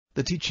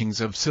the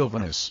teachings of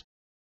Silvanus.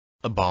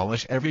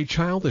 Abolish every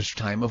childish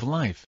time of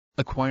life,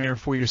 acquire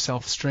for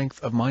yourself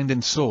strength of mind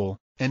and soul,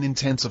 and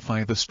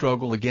intensify the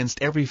struggle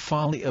against every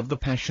folly of the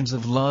passions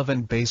of love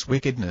and base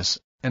wickedness,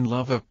 and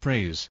love of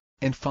praise,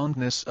 and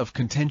fondness of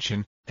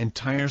contention, and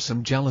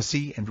tiresome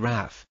jealousy and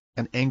wrath,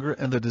 and anger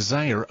and the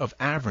desire of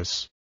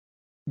avarice.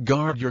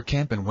 Guard your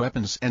camp and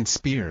weapons and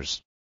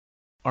spears.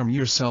 Arm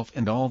yourself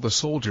and all the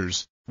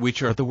soldiers,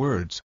 which are the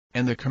words,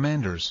 and the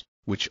commanders,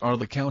 which are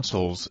the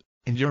counsels,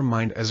 in your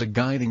mind as a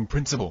guiding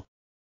principle.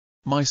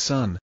 My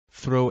son,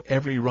 throw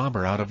every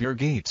robber out of your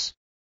gates.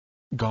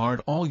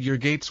 Guard all your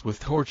gates with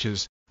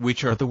torches,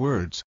 which are the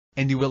words,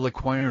 and you will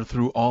acquire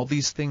through all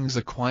these things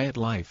a quiet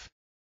life.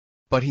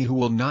 But he who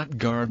will not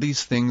guard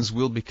these things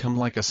will become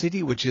like a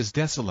city which is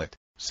desolate,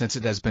 since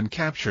it has been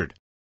captured.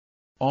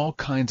 All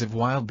kinds of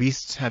wild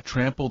beasts have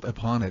trampled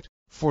upon it,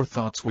 for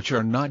thoughts which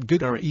are not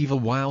good are evil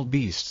wild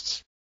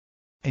beasts.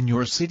 And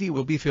your city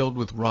will be filled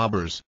with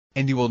robbers,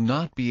 and you will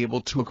not be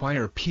able to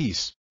acquire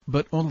peace,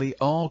 but only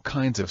all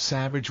kinds of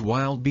savage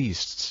wild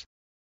beasts.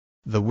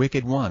 The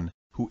wicked one,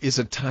 who is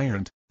a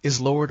tyrant, is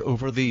lord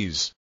over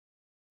these.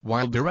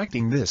 While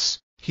directing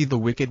this, he the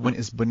wicked one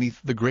is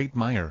beneath the great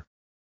mire.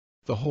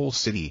 The whole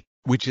city,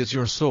 which is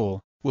your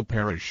soul, will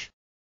perish.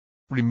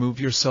 Remove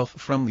yourself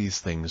from these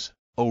things,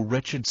 O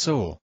wretched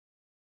soul.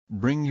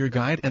 Bring your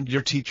guide and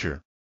your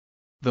teacher.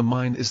 The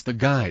mind is the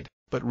guide,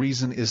 but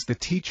reason is the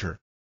teacher.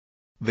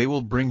 They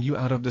will bring you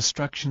out of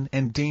destruction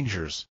and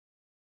dangers.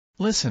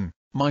 Listen,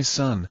 my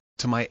son,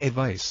 to my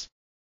advice.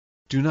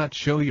 Do not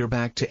show your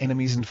back to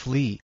enemies and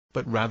flee,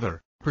 but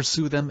rather,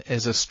 pursue them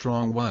as a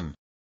strong one.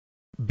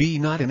 Be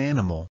not an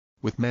animal,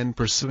 with men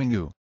pursuing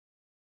you.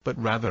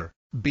 But rather,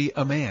 be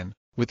a man,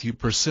 with you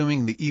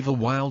pursuing the evil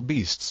wild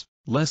beasts,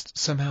 lest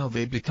somehow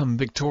they become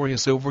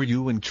victorious over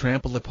you and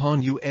trample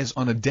upon you as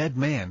on a dead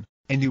man,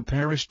 and you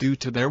perish due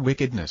to their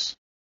wickedness.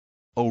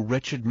 O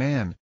wretched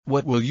man,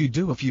 what will you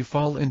do if you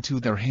fall into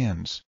their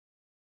hands?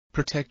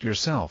 Protect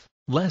yourself,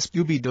 lest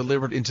you be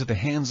delivered into the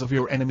hands of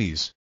your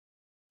enemies.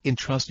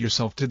 Entrust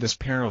yourself to this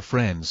pair of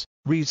friends,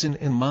 reason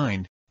and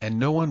mind, and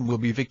no one will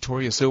be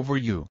victorious over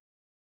you.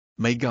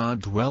 May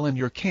God dwell in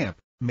your camp,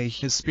 may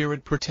His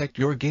Spirit protect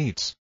your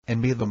gates,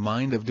 and may the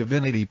mind of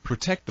divinity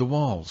protect the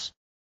walls.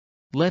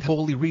 Let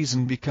holy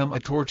reason become a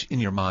torch in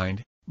your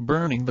mind,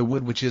 burning the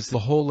wood which is the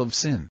whole of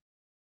sin.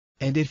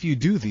 And if you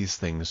do these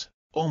things,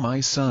 O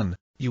my son,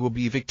 you will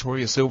be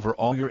victorious over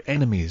all your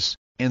enemies,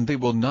 and they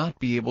will not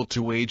be able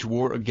to wage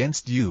war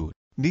against you,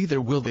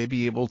 neither will they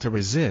be able to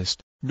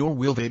resist, nor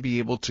will they be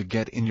able to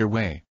get in your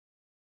way.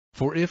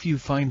 For if you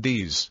find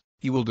these,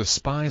 you will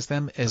despise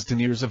them as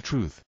deniers of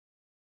truth.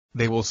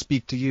 They will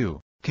speak to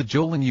you,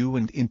 cajoling you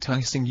and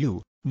enticing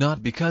you,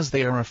 not because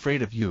they are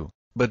afraid of you,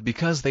 but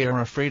because they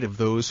are afraid of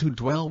those who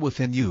dwell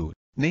within you,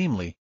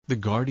 namely, the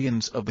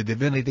guardians of the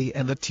divinity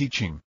and the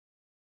teaching.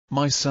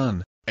 My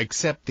son,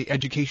 accept the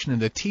education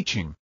and the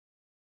teaching.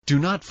 Do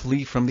not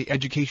flee from the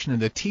education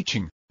and the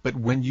teaching, but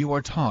when you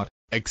are taught,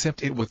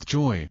 accept it with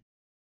joy.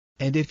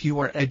 And if you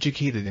are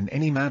educated in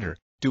any matter,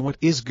 do what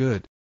is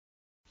good.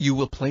 You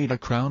will plait a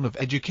crown of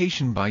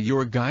education by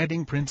your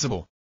guiding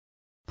principle.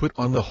 Put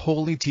on the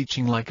holy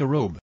teaching like a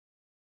robe.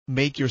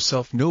 Make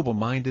yourself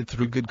noble-minded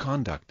through good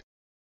conduct.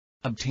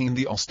 Obtain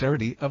the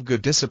austerity of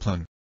good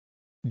discipline.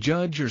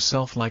 Judge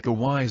yourself like a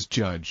wise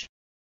judge.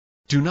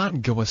 Do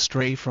not go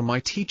astray from my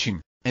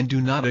teaching, and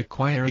do not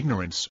acquire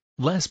ignorance,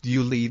 lest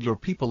you lead your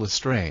people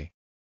astray.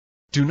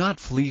 Do not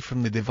flee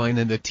from the divine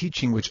and the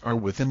teaching which are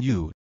within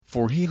you,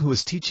 for he who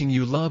is teaching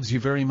you loves you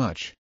very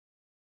much.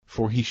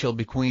 For he shall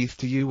bequeath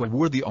to you a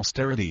worthy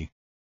austerity.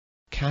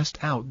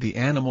 Cast out the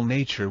animal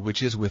nature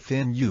which is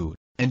within you,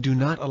 and do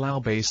not allow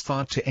base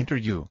thought to enter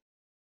you.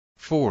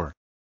 4.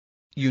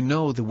 You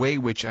know the way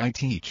which I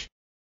teach.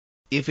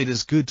 If it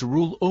is good to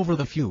rule over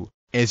the few,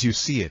 as you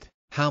see it,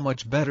 how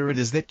much better it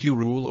is that you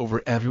rule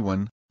over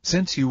everyone,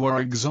 since you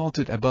are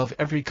exalted above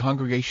every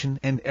congregation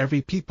and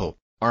every people,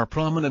 are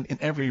prominent in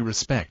every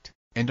respect,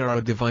 and are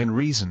a divine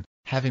reason,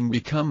 having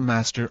become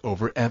master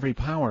over every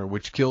power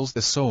which kills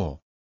the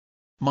soul.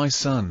 My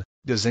son,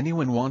 does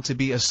anyone want to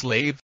be a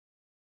slave?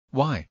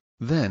 Why,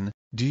 then,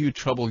 do you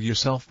trouble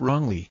yourself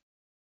wrongly?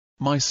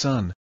 My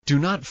son, do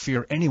not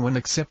fear anyone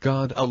except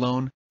God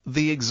alone,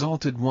 the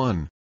Exalted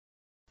One.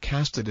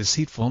 Cast the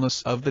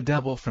deceitfulness of the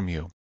devil from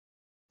you.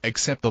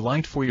 Accept the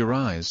light for your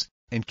eyes,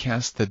 and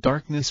cast the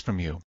darkness from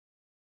you.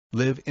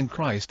 Live in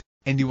Christ,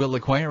 and you will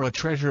acquire a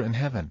treasure in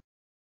heaven.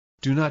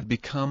 Do not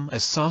become a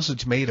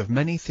sausage made of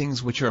many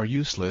things which are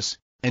useless,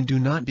 and do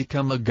not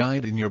become a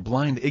guide in your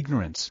blind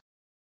ignorance.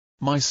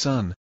 My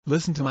son,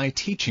 listen to my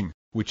teaching,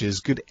 which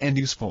is good and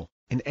useful,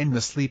 and end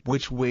the sleep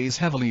which weighs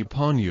heavily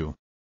upon you.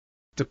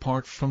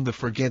 Depart from the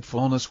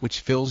forgetfulness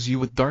which fills you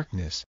with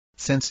darkness,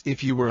 since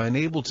if you were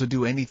unable to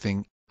do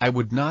anything, I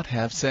would not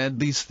have said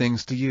these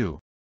things to you.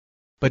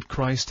 But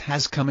Christ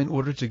has come in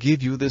order to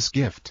give you this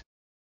gift.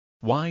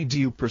 Why do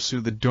you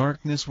pursue the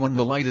darkness when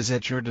the light is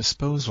at your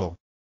disposal?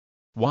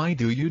 Why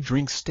do you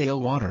drink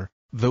stale water,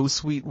 though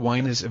sweet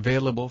wine is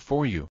available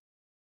for you?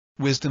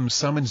 Wisdom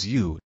summons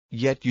you,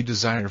 yet you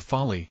desire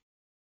folly.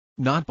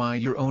 Not by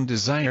your own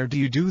desire do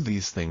you do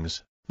these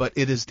things, but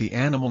it is the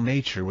animal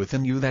nature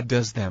within you that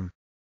does them.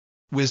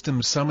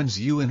 Wisdom summons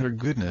you in her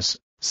goodness,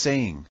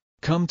 saying,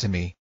 "Come to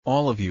me,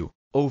 all of you,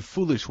 O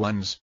foolish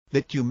ones,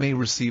 that you may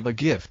receive a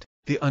gift,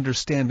 the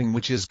understanding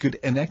which is good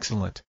and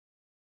excellent.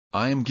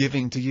 I am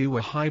giving to you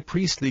a high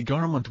priestly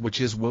garment which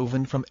is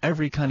woven from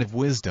every kind of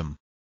wisdom.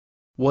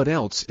 What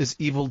else is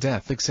evil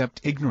death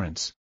except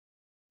ignorance?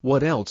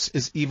 What else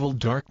is evil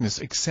darkness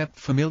except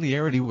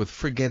familiarity with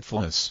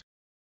forgetfulness?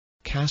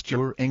 Cast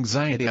your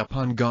anxiety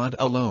upon God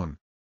alone.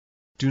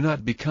 Do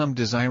not become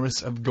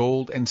desirous of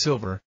gold and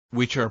silver,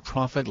 which are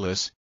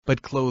profitless,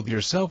 but clothe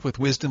yourself with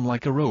wisdom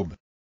like a robe.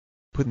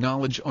 Put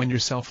knowledge on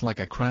yourself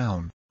like a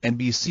crown, and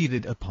be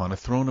seated upon a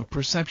throne of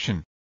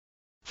perception.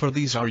 For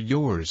these are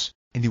yours,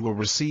 and you will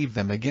receive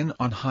them again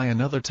on high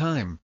another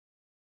time.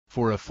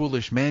 For a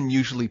foolish man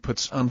usually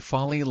puts on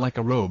folly like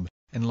a robe,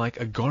 and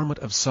like a garment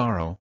of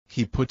sorrow,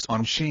 he puts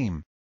on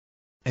shame.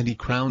 And he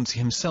crowns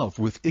himself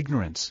with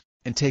ignorance,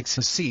 and takes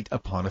his seat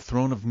upon a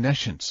throne of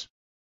nescience.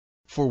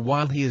 For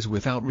while he is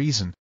without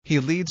reason, he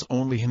leads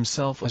only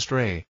himself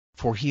astray,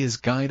 for he is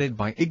guided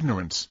by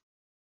ignorance.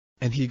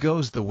 And he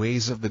goes the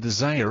ways of the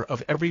desire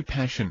of every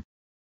passion.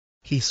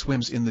 He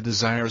swims in the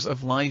desires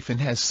of life and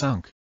has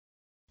sunk.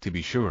 To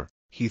be sure,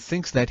 he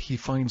thinks that he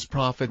finds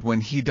profit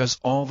when he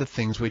does all the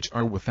things which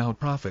are without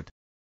profit.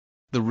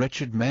 The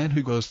wretched man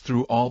who goes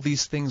through all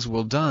these things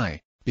will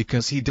die,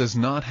 because he does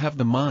not have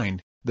the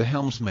mind, the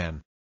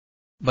helmsman.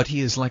 But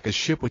he is like a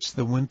ship which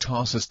the wind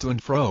tosses to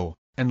and fro,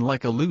 and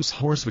like a loose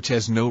horse which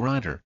has no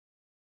rider.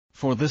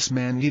 For this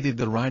man needed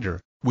the rider,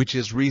 which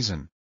is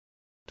reason.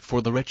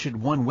 For the wretched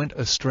one went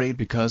astray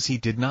because he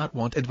did not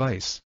want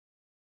advice.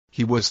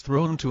 He was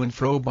thrown to and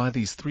fro by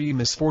these three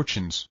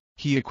misfortunes.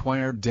 He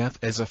acquired death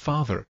as a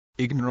father,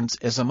 ignorance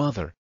as a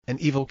mother, and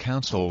evil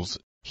counsels,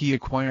 he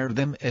acquired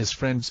them as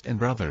friends and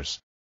brothers.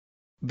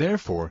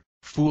 Therefore,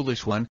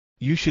 foolish one,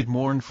 you should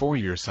mourn for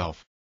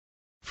yourself.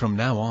 From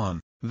now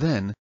on,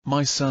 then,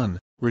 my son,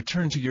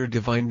 return to your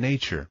divine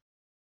nature.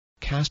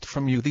 Cast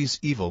from you these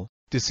evil,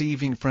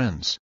 deceiving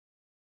friends.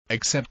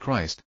 Accept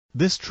Christ,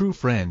 this true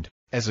friend,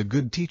 as a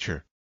good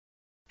teacher.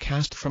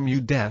 Cast from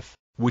you death,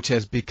 which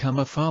has become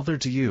a father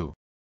to you.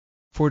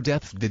 For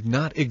death did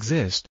not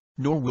exist,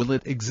 nor will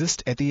it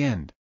exist at the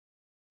end.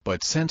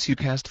 But since you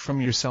cast from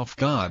yourself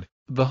God,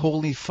 the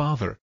Holy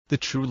Father, the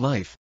true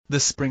life, the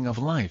spring of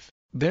life,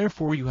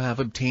 therefore you have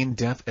obtained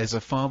death as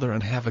a father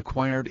and have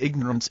acquired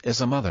ignorance as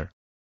a mother.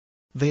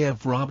 They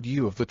have robbed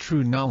you of the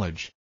true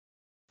knowledge.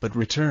 But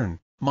return,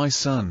 my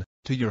son,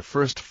 to your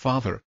first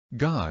father,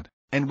 God,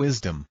 and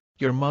wisdom,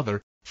 your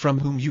mother, from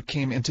whom you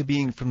came into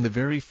being from the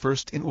very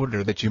first, in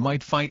order that you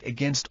might fight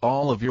against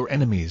all of your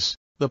enemies,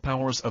 the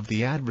powers of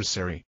the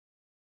adversary.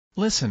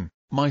 Listen,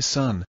 my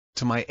son,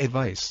 to my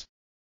advice.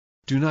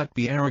 Do not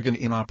be arrogant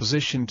in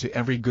opposition to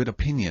every good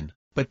opinion,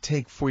 but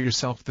take for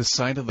yourself the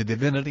side of the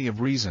divinity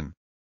of reason.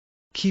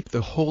 Keep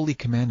the holy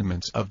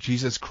commandments of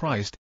Jesus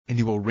Christ, and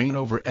you will reign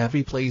over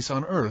every place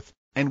on earth,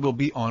 and will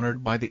be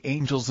honored by the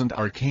angels and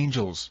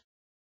archangels.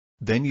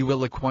 Then you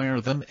will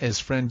acquire them as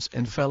friends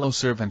and fellow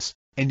servants,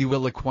 and you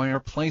will acquire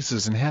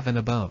places in heaven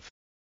above.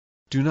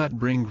 Do not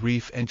bring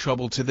grief and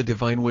trouble to the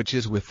divine which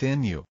is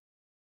within you.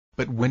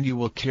 But when you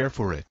will care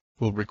for it,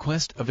 will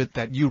request of it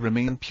that you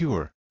remain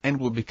pure, and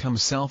will become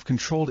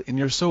self-controlled in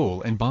your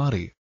soul and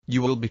body,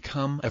 you will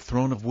become a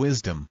throne of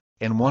wisdom,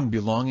 and one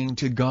belonging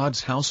to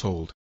God's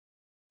household.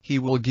 He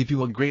will give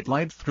you a great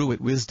light through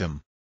it,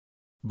 wisdom.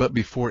 But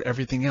before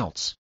everything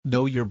else,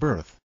 know your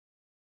birth.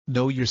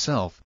 Know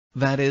yourself,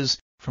 that is,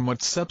 from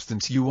what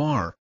substance you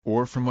are,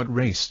 or from what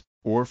race,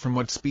 or from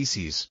what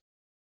species.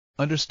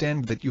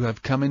 Understand that you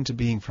have come into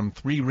being from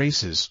three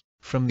races,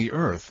 from the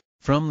earth,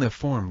 from the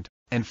formed,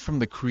 and from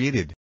the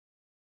created.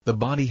 The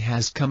body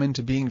has come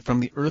into being from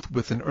the earth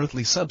with an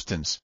earthly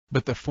substance,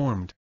 but the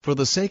formed, for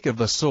the sake of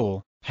the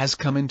soul, has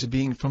come into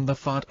being from the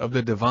thought of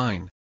the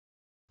divine.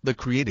 The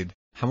created,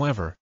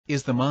 however,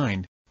 is the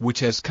mind, which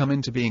has come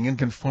into being in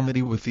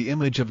conformity with the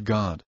image of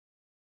God.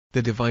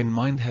 The divine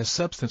mind has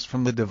substance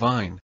from the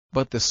divine,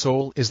 but the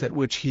soul is that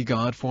which He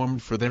God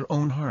formed for their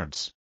own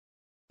hearts.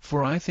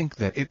 For I think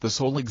that the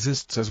soul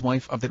exists as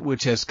wife of that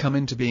which has come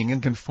into being in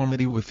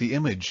conformity with the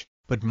image,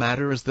 but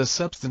matter is the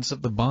substance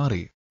of the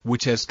body,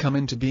 which has come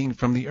into being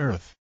from the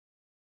earth.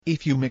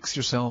 If you mix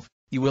yourself,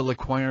 you will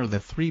acquire the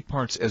three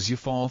parts as you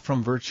fall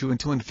from virtue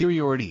into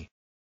inferiority.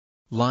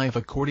 Live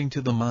according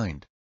to the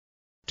mind.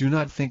 Do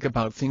not think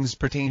about things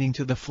pertaining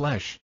to the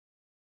flesh.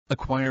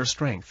 Acquire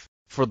strength,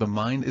 for the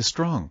mind is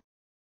strong.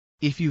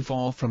 If you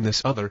fall from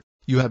this other,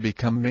 you have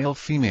become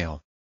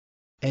male-female.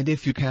 And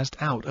if you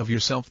cast out of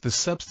yourself the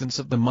substance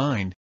of the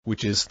mind,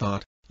 which is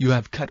thought, you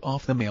have cut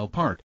off the male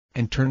part,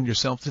 and turned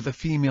yourself to the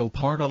female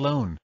part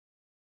alone.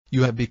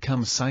 You have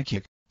become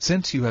psychic,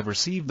 since you have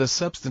received the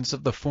substance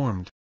of the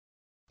formed.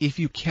 If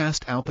you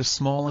cast out the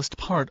smallest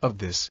part of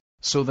this,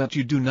 so that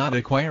you do not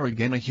acquire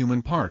again a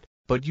human part,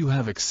 but you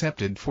have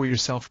accepted for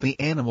yourself the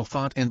animal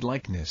thought and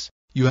likeness,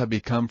 you have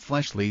become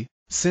fleshly,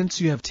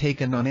 since you have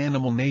taken on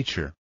animal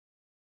nature.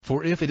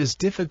 For if it is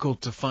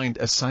difficult to find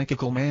a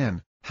psychical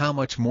man, how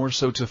much more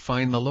so to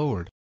find the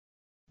Lord?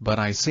 But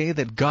I say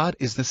that God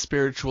is the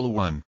spiritual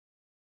one.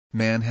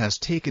 Man has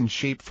taken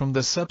shape from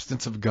the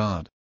substance of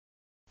God.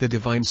 The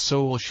divine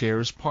soul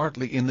shares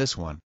partly in this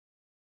one.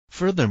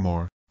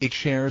 Furthermore, it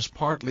shares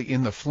partly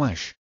in the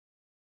flesh.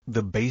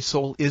 The base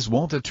soul is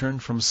wont to turn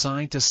from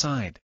side to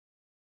side,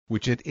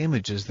 which it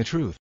images the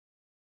truth.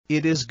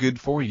 It is good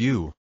for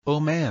you, O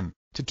man,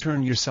 to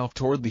turn yourself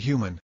toward the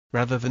human,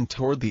 rather than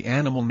toward the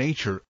animal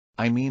nature,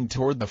 I mean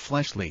toward the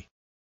fleshly.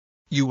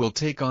 You will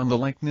take on the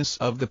likeness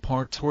of the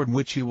part toward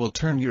which you will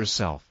turn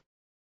yourself.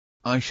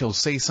 I shall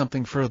say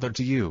something further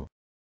to you.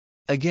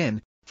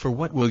 Again, for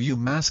what will you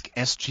mask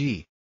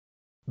sg?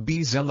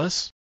 Be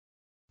zealous?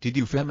 Did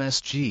you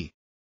sg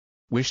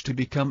wish to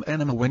become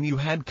anima when you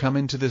had come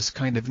into this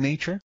kind of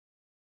nature?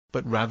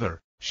 But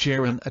rather,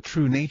 share in a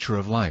true nature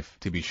of life.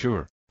 To be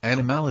sure,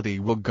 animality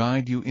will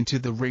guide you into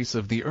the race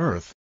of the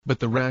earth, but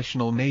the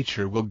rational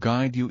nature will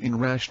guide you in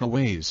rational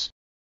ways.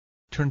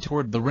 Turn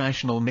toward the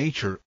rational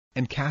nature,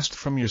 and cast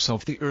from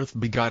yourself the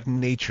earth-begotten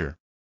nature.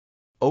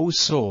 O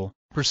soul,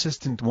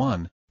 persistent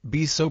one,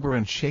 be sober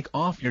and shake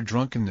off your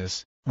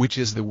drunkenness, which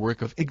is the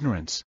work of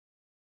ignorance.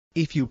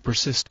 If you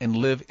persist and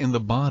live in the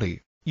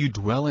body, you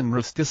dwell in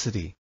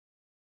rusticity.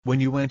 When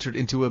you entered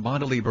into a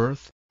bodily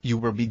birth, you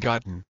were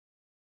begotten.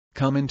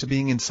 Come into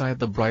being inside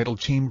the bridal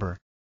chamber.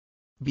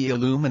 Be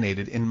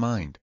illuminated in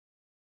mind.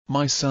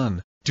 My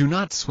son, do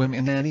not swim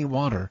in any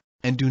water,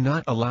 and do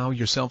not allow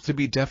yourself to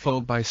be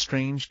defiled by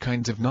strange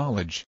kinds of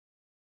knowledge.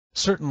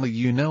 Certainly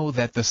you know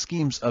that the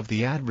schemes of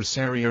the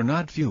adversary are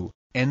not few,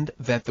 and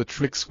that the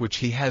tricks which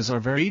he has are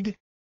varied.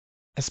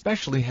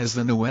 Especially has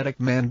the noetic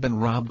man been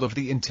robbed of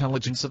the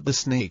intelligence of the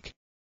snake.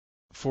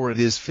 For it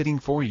is fitting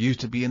for you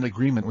to be in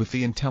agreement with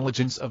the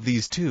intelligence of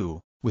these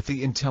two, with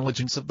the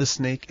intelligence of the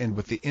snake and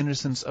with the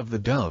innocence of the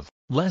dove,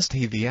 lest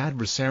he the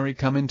adversary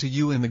come into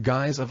you in the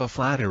guise of a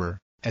flatterer,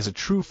 as a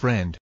true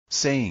friend,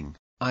 saying,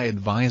 I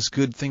advise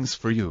good things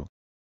for you.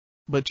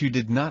 But you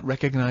did not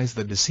recognize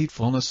the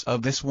deceitfulness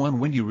of this one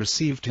when you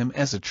received him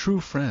as a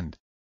true friend.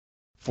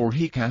 For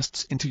he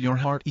casts into your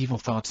heart evil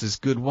thoughts as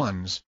good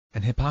ones,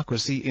 and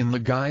hypocrisy in the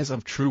guise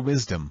of true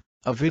wisdom,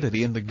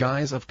 avidity in the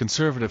guise of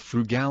conservative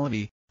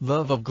frugality,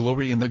 love of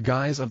glory in the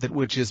guise of that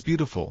which is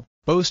beautiful,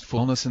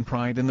 boastfulness and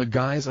pride in the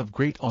guise of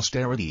great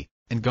austerity,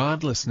 and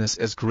godlessness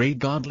as great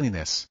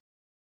godliness.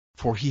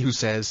 For he who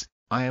says,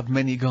 I have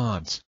many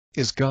gods,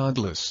 is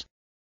godless.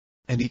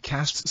 And he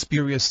casts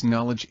spurious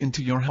knowledge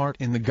into your heart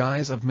in the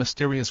guise of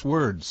mysterious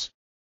words.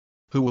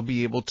 Who will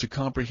be able to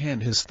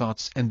comprehend his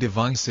thoughts and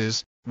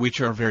devices,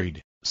 which are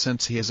varied,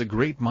 since he has a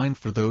great mind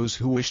for those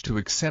who wish to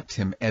accept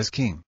him as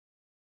king?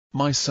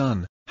 My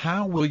son,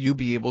 how will you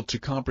be able to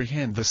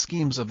comprehend the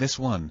schemes of this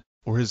one,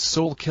 or his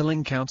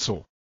soul-killing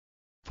counsel?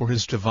 For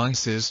his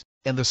devices,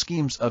 and the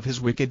schemes of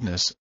his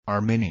wickedness,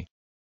 are many.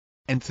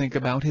 And think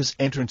about his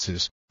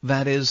entrances,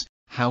 that is,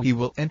 how he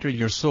will enter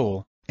your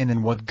soul, and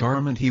in what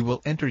garment he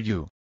will enter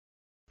you.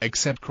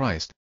 Accept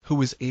Christ,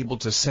 who is able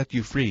to set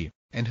you free,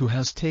 and who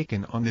has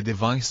taken on the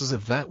devices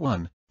of that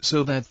one,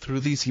 so that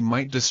through these he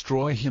might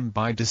destroy him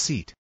by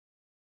deceit.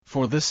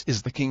 For this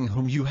is the King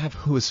whom you have,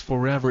 who is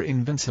forever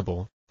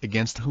invincible,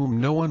 against whom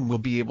no one will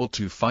be able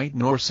to fight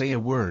nor say a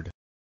word.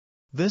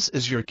 This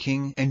is your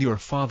King and your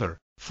Father,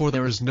 for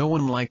there is no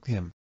one like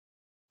him.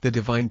 The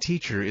divine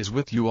teacher is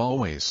with you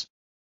always.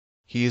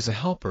 He is a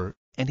helper,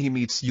 and he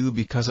meets you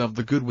because of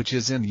the good which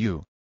is in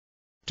you.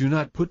 Do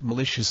not put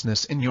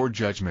maliciousness in your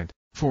judgment,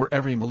 for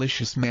every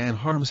malicious man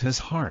harms his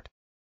heart.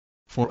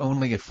 For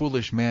only a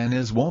foolish man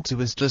is wont to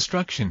his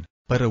destruction,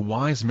 but a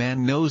wise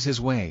man knows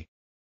his way.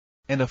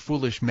 And a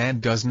foolish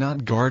man does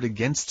not guard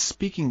against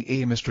speaking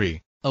a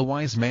mystery. A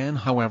wise man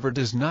however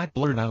does not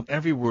blurt out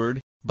every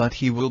word, but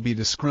he will be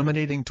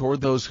discriminating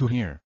toward those who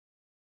hear.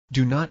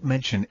 Do not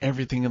mention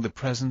everything in the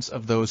presence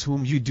of those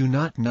whom you do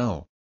not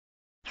know.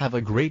 Have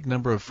a great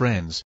number of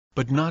friends,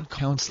 but not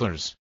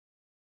counselors.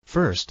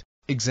 First,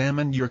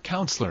 examine your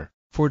counselor,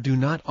 for do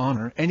not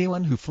honor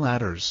anyone who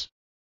flatters.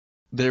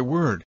 Their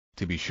word,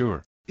 to be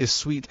sure, is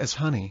sweet as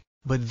honey,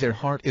 but their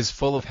heart is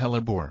full of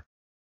hellebore.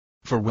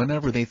 For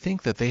whenever they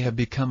think that they have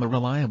become a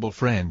reliable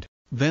friend,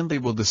 then they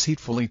will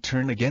deceitfully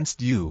turn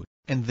against you,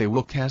 and they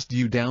will cast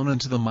you down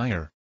into the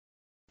mire.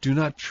 Do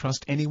not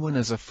trust anyone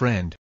as a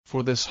friend,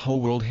 for this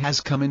whole world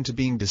has come into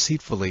being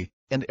deceitfully,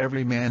 and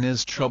every man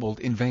is troubled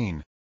in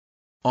vain.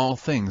 All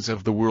things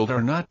of the world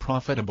are not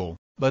profitable,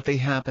 but they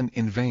happen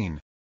in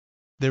vain.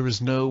 There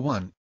is no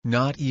one,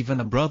 not even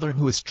a brother,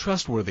 who is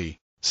trustworthy,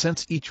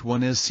 since each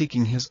one is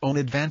seeking his own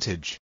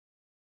advantage.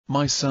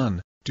 My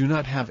son, do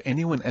not have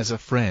anyone as a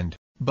friend,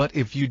 but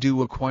if you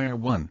do acquire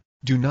one,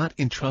 do not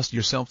entrust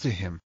yourself to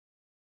him.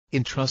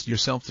 Entrust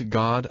yourself to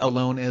God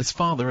alone as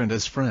Father and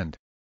as friend.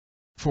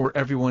 For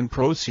everyone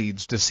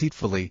proceeds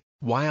deceitfully,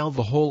 while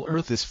the whole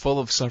earth is full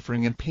of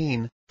suffering and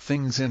pain,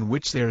 things in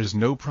which there is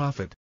no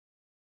profit.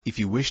 If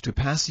you wish to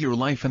pass your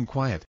life in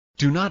quiet,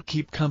 do not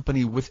keep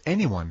company with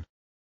anyone.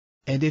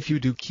 And if you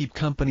do keep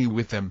company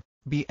with them,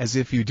 be as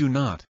if you do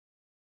not.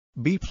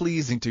 Be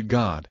pleasing to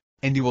God,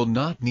 and you will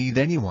not need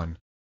anyone.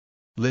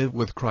 Live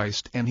with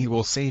Christ and he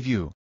will save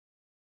you.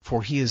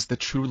 for he is the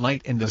true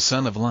light and the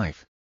sun of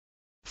life.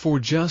 For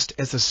just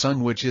as the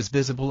sun which is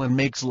visible and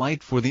makes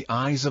light for the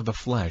eyes of the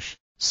flesh,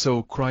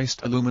 so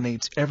Christ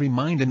illuminates every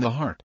mind in the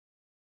heart.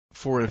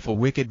 For if a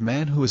wicked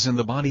man who is in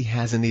the body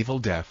has an evil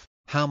death,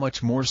 how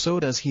much more so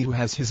does he who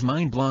has his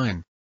mind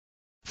blind?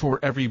 For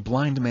every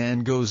blind man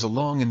goes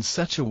along in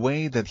such a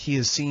way that he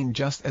is seen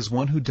just as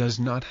one who does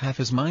not have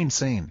his mind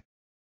sane.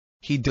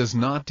 He does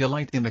not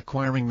delight in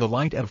acquiring the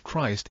light of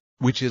Christ,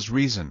 which is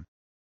reason.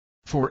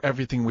 For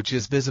everything which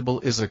is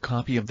visible is a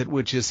copy of that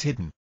which is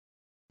hidden.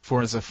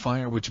 For as a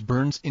fire which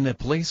burns in a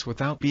place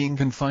without being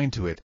confined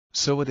to it,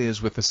 so it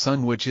is with the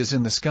sun which is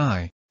in the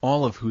sky,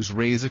 all of whose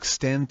rays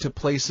extend to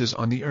places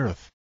on the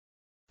earth.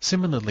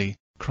 Similarly,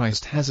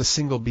 Christ has a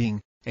single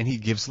being, and he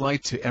gives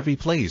light to every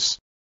place.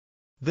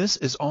 This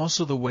is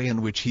also the way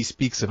in which he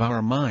speaks of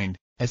our mind,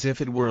 as if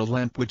it were a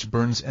lamp which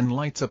burns and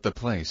lights up the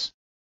place.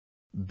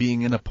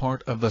 Being in a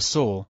part of the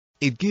soul,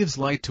 it gives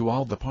light to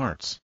all the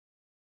parts.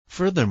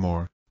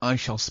 Furthermore, I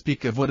shall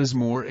speak of what is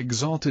more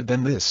exalted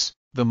than this.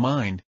 The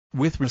mind,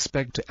 with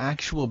respect to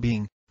actual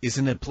being, is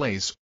in a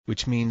place,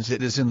 which means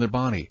it is in the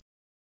body.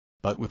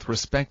 But with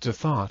respect to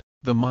thought,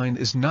 the mind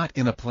is not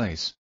in a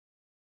place.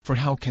 For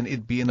how can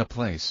it be in a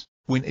place,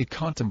 when it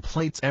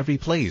contemplates every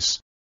place?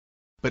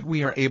 But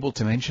we are able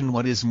to mention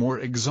what is more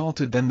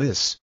exalted than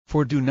this,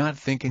 for do not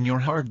think in your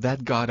heart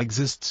that God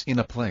exists in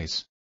a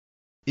place.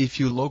 If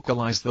you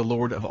localize the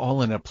Lord of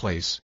all in a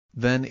place,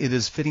 then it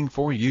is fitting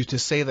for you to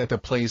say that the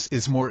place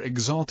is more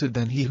exalted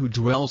than he who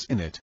dwells in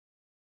it.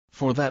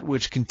 For that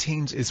which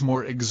contains is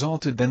more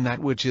exalted than that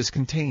which is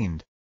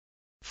contained.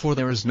 For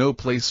there is no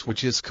place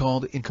which is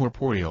called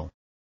incorporeal.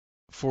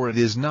 For it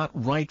is not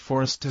right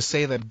for us to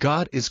say that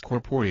God is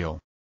corporeal.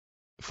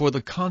 For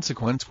the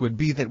consequence would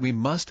be that we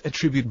must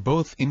attribute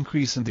both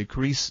increase and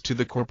decrease to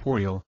the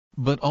corporeal,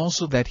 but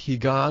also that he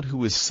God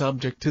who is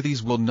subject to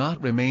these will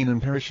not remain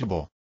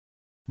imperishable.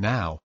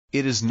 Now,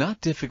 it is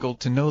not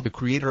difficult to know the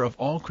Creator of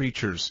all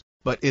creatures,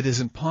 but it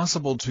is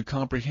impossible to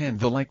comprehend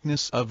the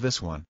likeness of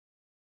this one.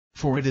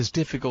 For it is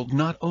difficult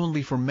not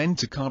only for men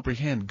to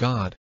comprehend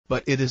God,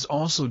 but it is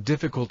also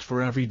difficult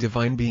for every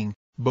divine being,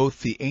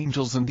 both the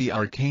angels and the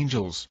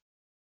archangels.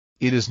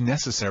 It is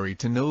necessary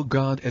to know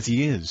God as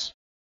he is.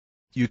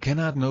 You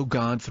cannot know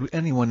God through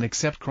anyone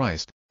except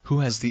Christ, who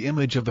has the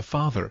image of the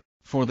Father,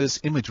 for this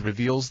image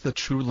reveals the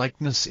true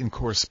likeness in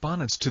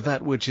correspondence to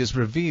that which is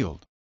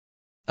revealed.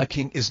 A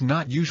king is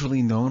not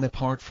usually known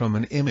apart from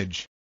an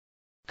image.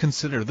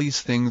 Consider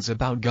these things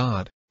about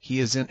God: he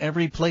is in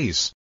every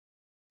place.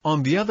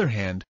 On the other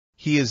hand,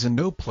 he is in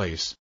no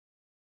place.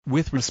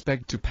 With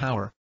respect to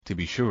power, to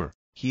be sure,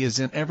 he is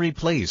in every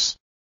place.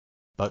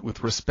 But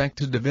with respect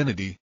to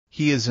divinity,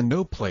 he is in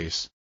no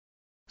place.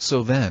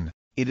 So then,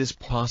 it is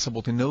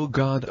possible to know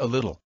God a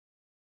little.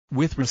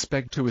 With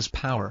respect to his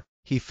power,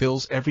 he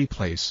fills every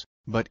place,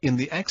 but in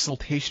the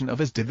exaltation of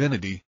his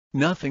divinity,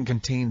 nothing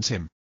contains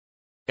him.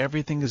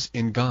 Everything is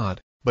in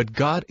God, but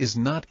God is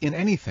not in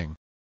anything.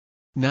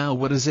 Now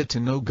what is it to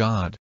know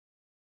God?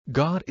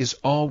 God is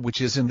all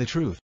which is in the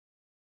truth.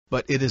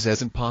 But it is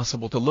as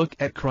impossible to look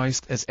at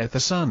Christ as at the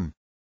sun.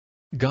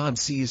 God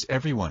sees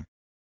everyone.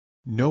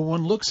 No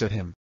one looks at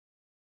him.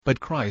 But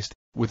Christ,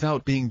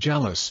 without being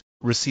jealous,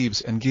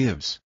 receives and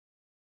gives.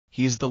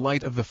 He is the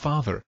light of the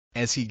Father,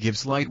 as he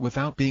gives light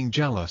without being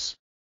jealous.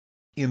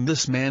 In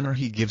this manner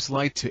he gives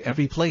light to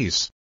every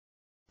place.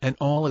 And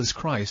all is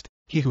Christ,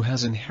 he who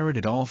has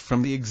inherited all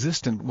from the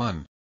existent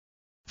one.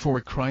 For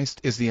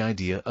Christ is the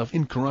idea of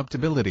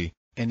incorruptibility,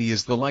 and he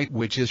is the light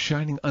which is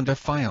shining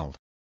undefiled.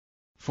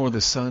 For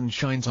the sun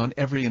shines on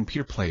every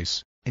impure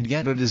place, and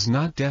yet it is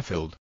not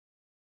defiled.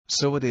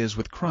 So it is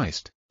with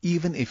Christ: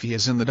 even if he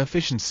is in the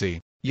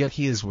deficiency, yet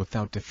he is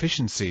without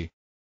deficiency.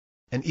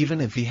 And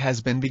even if he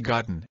has been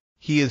begotten,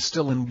 he is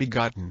still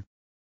unbegotten.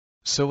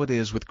 So it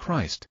is with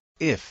Christ: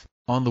 if,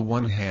 on the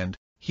one hand,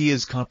 he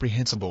is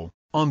comprehensible,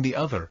 on the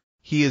other,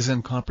 he is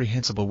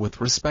incomprehensible with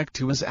respect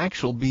to his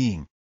actual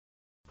being.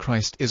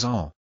 Christ is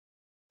all.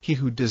 He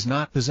who does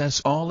not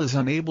possess all is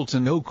unable to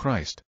know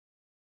Christ.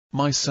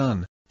 My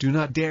son, do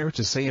not dare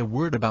to say a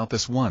word about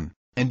this one,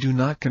 and do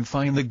not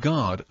confine the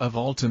God of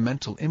all to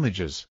mental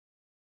images.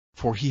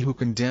 For he who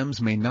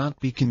condemns may not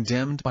be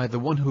condemned by the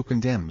one who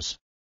condemns.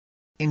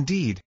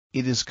 Indeed,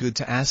 it is good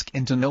to ask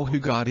and to know who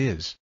God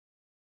is.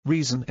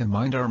 Reason and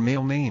mind are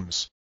male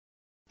names.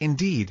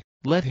 Indeed,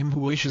 let him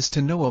who wishes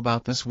to know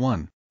about this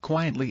one,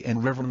 quietly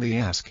and reverently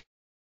ask.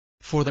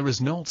 For there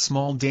is no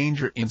small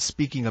danger in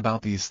speaking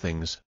about these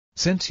things,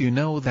 since you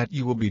know that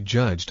you will be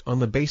judged on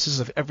the basis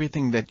of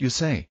everything that you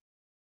say.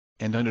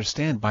 And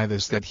understand by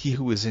this that he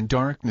who is in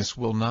darkness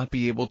will not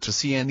be able to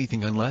see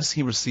anything unless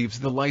he receives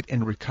the light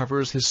and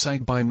recovers his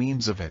sight by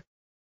means of it.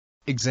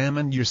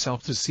 Examine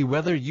yourself to see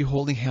whether you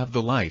wholly have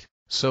the light,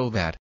 so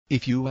that,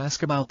 if you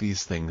ask about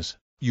these things,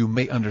 you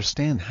may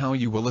understand how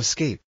you will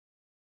escape.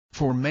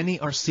 For many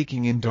are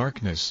seeking in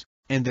darkness,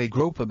 and they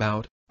grope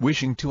about,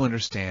 wishing to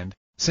understand,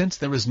 since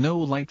there is no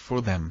light for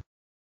them.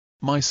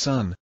 My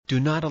son, do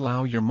not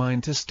allow your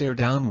mind to stare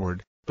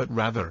downward, but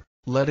rather,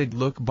 let it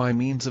look by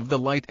means of the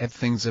light at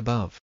things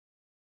above.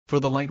 for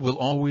the light will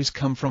always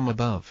come from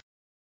above.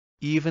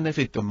 Even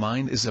if the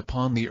mind is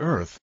upon the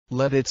earth,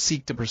 let it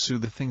seek to pursue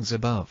the things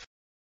above.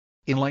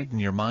 Enlighten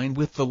your mind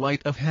with the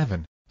light of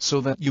heaven,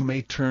 so that you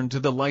may turn to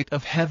the light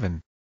of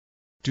heaven.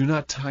 Do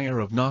not tire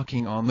of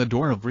knocking on the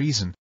door of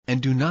reason,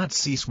 and do not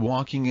cease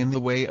walking in the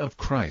way of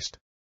Christ.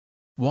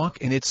 Walk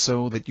in it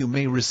so that you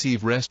may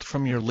receive rest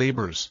from your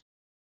labors.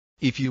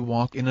 If you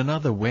walk in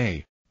another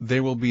way,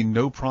 there will be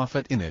no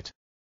profit in it.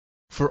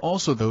 For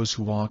also those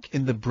who walk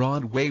in the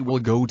broad way will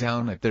go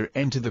down at their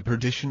end to the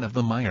perdition of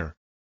the mire.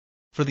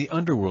 For the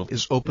underworld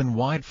is open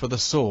wide for the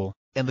soul,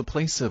 and the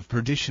place of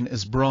perdition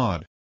is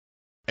broad.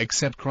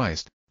 Accept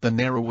Christ, the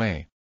narrow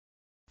way.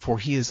 For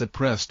he is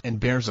oppressed and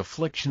bears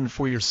affliction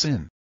for your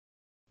sin.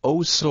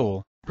 O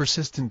soul,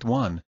 persistent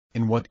one,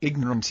 in what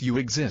ignorance you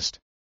exist!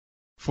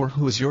 For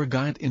who is your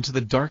guide into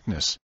the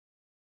darkness?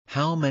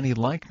 How many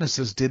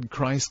likenesses did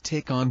Christ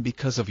take on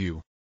because of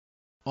you?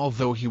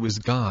 Although he was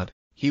God,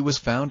 he was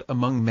found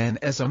among men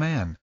as a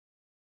man.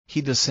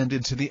 He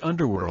descended to the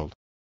underworld.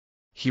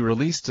 He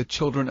released the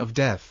children of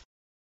death.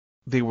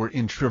 They were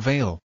in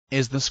travail,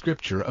 as the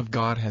Scripture of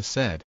God has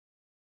said.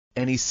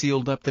 And he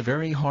sealed up the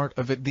very heart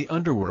of it, the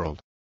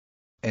underworld.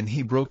 And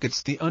he broke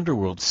the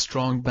underworld's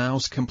strong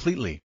bows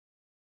completely.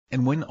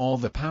 And when all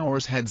the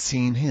powers had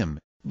seen him,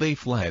 they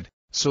fled,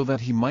 so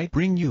that he might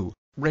bring you,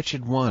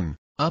 wretched one,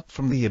 up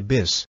from the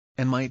abyss,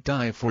 and might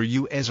die for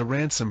you as a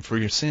ransom for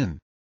your sin.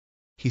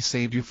 He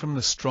saved you from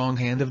the strong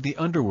hand of the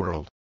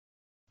underworld.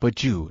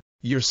 But you,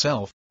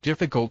 yourself,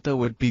 difficult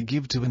though it be,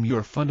 give to him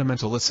your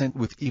fundamental assent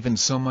with even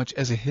so much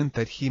as a hint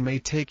that he may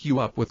take you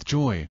up with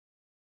joy.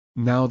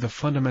 Now the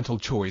fundamental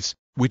choice,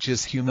 which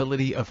is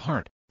humility of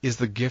heart, is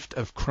the gift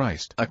of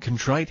Christ. A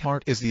contrite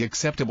heart is the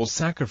acceptable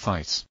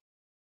sacrifice.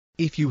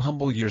 If you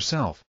humble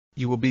yourself,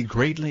 you will be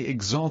greatly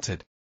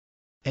exalted.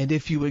 And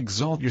if you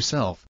exalt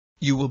yourself,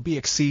 you will be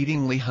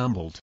exceedingly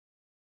humbled.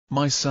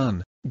 My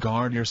son,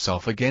 guard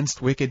yourself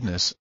against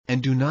wickedness,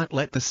 and do not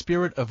let the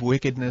spirit of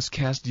wickedness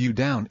cast you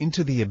down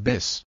into the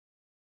abyss.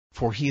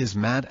 For he is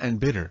mad and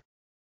bitter.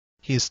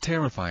 He is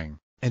terrifying,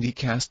 and he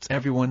casts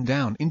everyone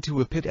down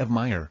into a pit of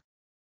mire.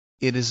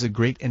 It is a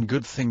great and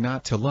good thing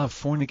not to love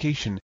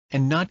fornication,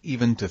 and not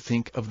even to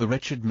think of the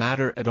wretched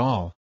matter at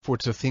all, for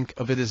to think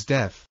of it is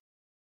death.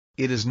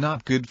 It is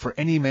not good for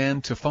any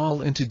man to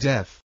fall into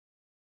death.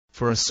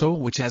 For a soul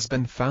which has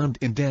been found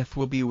in death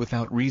will be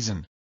without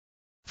reason.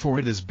 For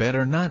it is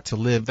better not to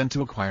live than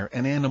to acquire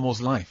an animal's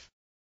life.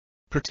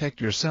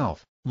 Protect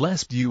yourself,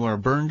 lest you are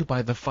burned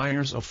by the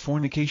fires of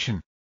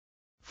fornication.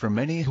 For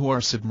many who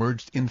are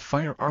submerged in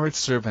fire are its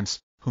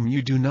servants, whom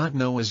you do not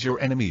know as your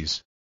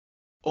enemies.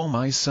 O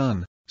my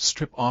son,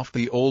 strip off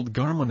the old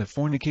garment of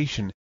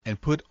fornication,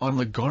 and put on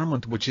the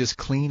garment which is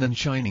clean and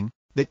shining,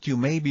 that you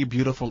may be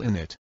beautiful in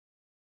it.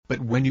 But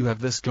when you have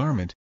this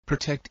garment,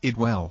 protect it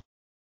well.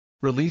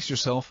 Release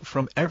yourself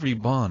from every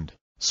bond,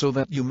 so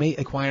that you may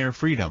acquire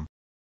freedom.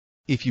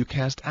 If you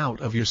cast out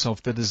of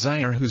yourself the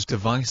desire whose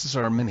devices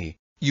are many,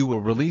 you will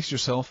release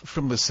yourself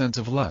from the sense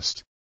of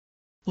lust.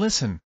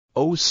 Listen,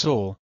 O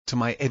soul, to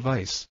my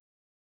advice.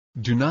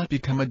 Do not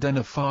become a den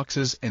of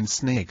foxes and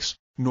snakes,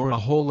 nor a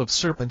hole of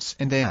serpents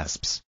and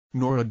asps,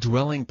 nor a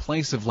dwelling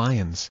place of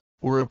lions,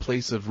 or a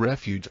place of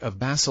refuge of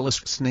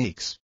basilisk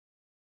snakes.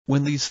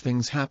 When these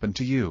things happen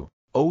to you,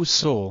 O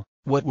soul,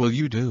 what will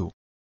you do?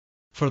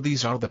 For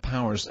these are the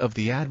powers of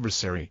the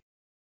adversary.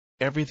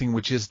 Everything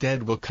which is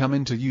dead will come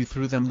into you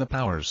through them, the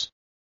powers.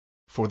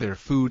 For their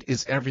food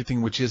is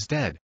everything which is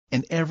dead,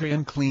 and every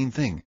unclean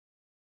thing.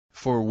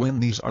 For when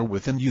these are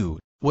within you,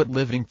 what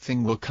living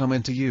thing will come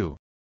into you?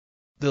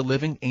 The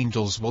living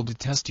angels will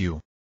detest you.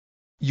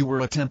 You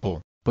were a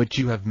temple, but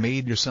you have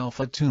made yourself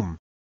a tomb.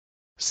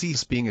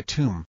 Cease being a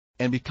tomb,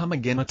 and become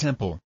again a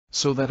temple,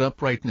 so that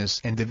uprightness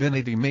and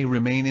divinity may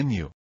remain in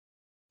you.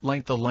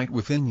 Light the light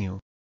within you.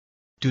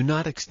 Do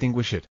not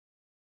extinguish it.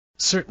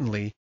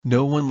 Certainly,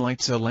 no one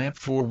lights a lamp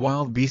for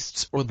wild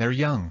beasts or their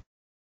young.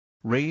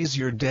 Raise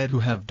your dead who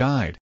have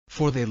died,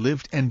 for they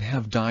lived and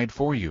have died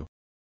for you.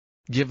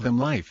 Give them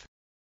life.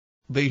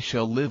 They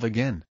shall live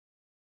again.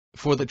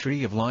 For the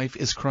tree of life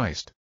is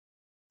Christ.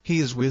 He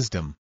is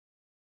wisdom.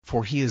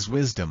 For he is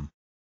wisdom.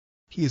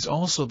 He is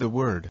also the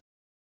Word.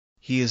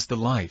 He is the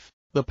life,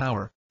 the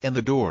power, and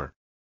the door.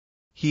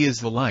 He is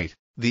the light,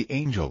 the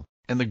angel,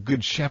 and the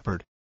good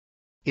shepherd.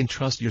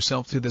 Entrust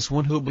yourself to this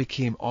one who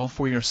became all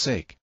for your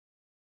sake.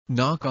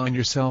 Knock on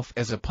yourself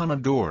as upon a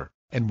door,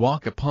 and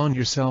walk upon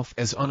yourself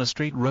as on a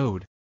straight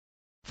road.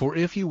 For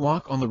if you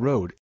walk on the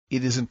road,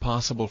 it is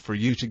impossible for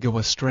you to go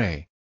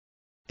astray.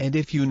 And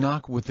if you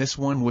knock with this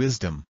one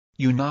wisdom,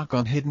 you knock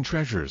on hidden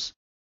treasures.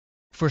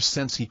 For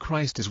since he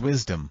Christ is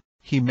wisdom,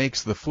 he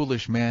makes the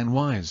foolish man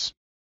wise.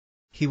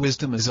 He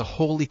wisdom is a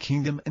holy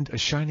kingdom and a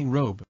shining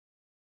robe.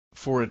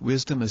 For it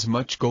wisdom is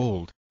much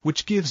gold,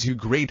 which gives you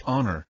great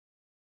honor.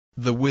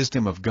 The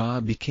wisdom of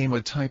God became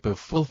a type of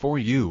fool for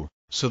you,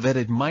 so that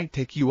it might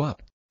take you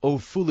up, O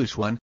foolish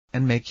one,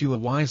 and make you a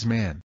wise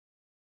man.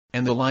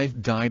 And the life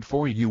died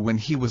for you when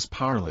he was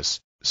powerless,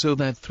 so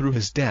that through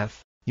his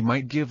death, he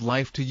might give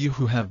life to you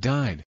who have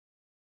died.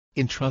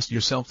 entrust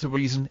yourself to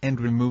reason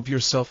and remove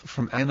yourself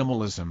from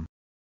animalism.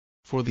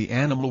 For the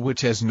animal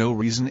which has no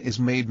reason is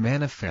made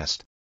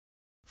manifest.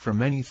 For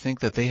many think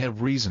that they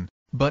have reason,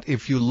 but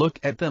if you look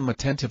at them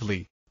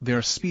attentively,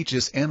 their speech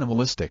is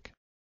animalistic.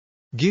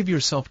 Give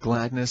yourself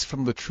gladness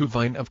from the true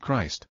vine of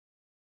Christ.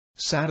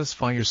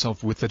 Satisfy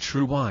yourself with the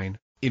true wine,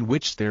 in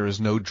which there is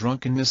no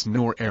drunkenness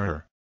nor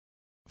error.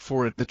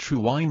 For it the true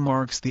wine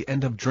marks the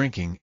end of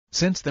drinking,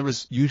 since there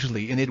is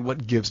usually in it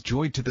what gives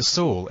joy to the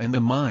soul and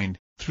the mind,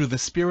 through the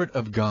Spirit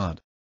of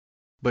God.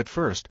 But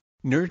first,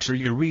 nurture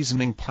your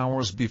reasoning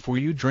powers before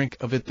you drink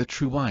of it the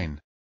true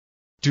wine.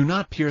 Do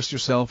not pierce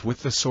yourself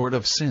with the sword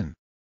of sin.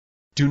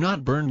 Do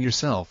not burn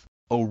yourself,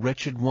 O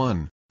wretched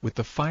one, with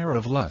the fire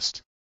of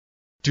lust.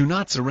 Do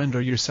not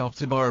surrender yourself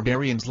to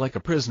barbarians like a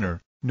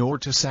prisoner, nor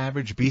to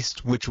savage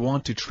beasts which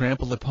want to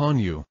trample upon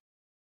you.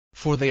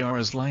 For they are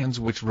as lions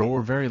which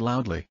roar very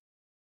loudly.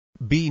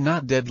 Be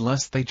not dead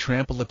lest they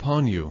trample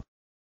upon you.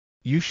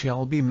 You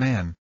shall be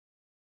man.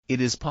 It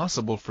is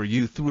possible for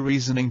you through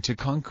reasoning to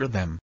conquer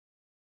them.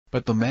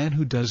 But the man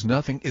who does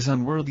nothing is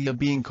unworthy of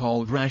being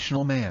called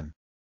rational man.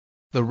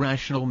 The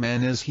rational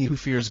man is he who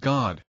fears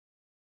God.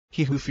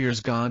 He who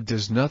fears God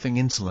does nothing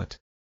insolent.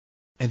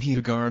 And he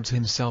who guards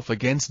himself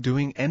against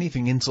doing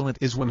anything insolent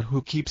is one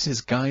who keeps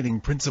his guiding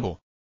principle.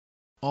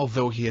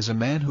 Although he is a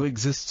man who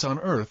exists on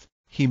earth,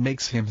 he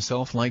makes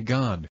himself like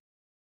God.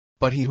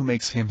 But he who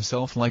makes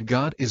himself like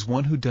God is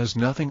one who does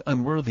nothing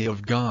unworthy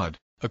of God,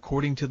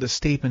 according to the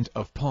statement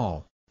of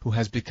Paul, who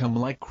has become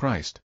like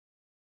Christ.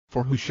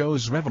 For who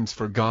shows reverence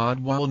for God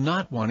while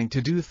not wanting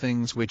to do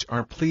things which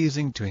are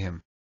pleasing to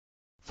him?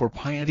 For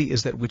piety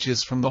is that which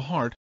is from the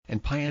heart,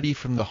 and piety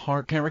from the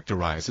heart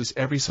characterizes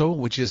every soul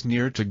which is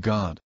near to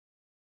God.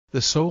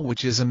 The soul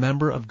which is a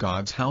member of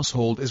God's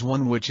household is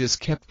one which is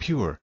kept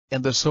pure,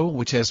 and the soul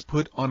which has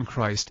put on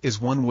Christ is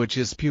one which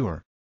is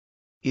pure.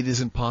 It is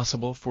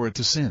impossible for it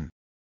to sin.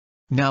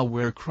 Now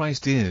where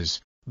Christ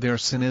is, there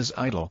sin is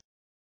idle.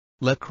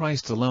 Let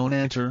Christ alone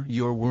enter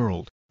your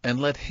world, and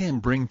let him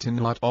bring to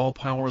naught all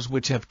powers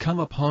which have come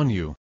upon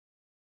you.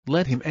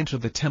 Let him enter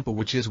the temple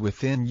which is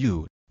within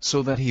you,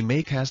 so that he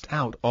may cast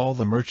out all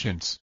the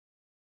merchants.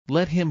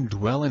 Let him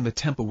dwell in the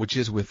temple which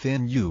is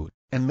within you,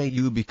 and may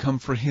you become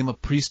for him a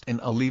priest and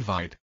a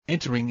Levite,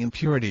 entering in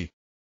purity.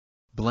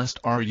 Blessed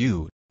are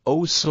you,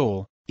 O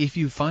soul, if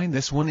you find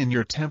this one in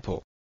your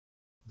temple.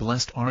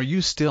 Blessed are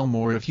you still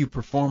more if you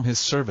perform his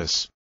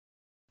service.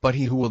 But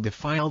he who will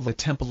defile the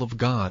temple of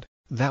God,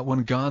 that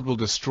one God will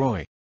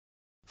destroy.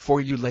 For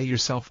you lay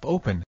yourself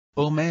open,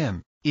 O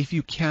man, if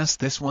you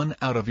cast this one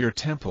out of your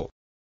temple.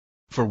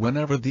 For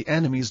whenever the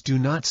enemies do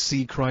not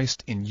see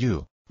Christ in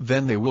you,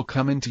 then they will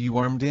come into you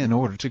armed in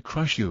order to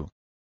crush you.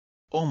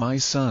 O my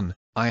son,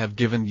 I have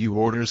given you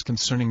orders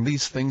concerning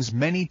these things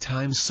many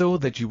times so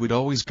that you would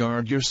always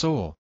guard your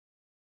soul.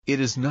 It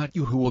is not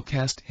you who will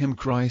cast him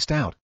Christ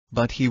out,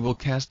 but he will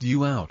cast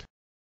you out.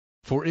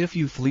 For if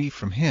you flee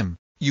from him,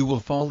 you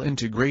will fall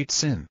into great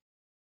sin.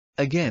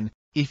 Again,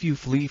 if you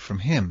flee from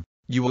him,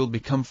 you will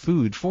become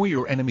food for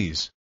your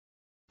enemies.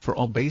 For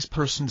all base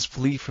persons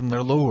flee from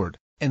their Lord,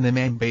 and the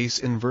man base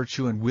in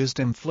virtue and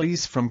wisdom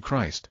flees from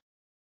Christ.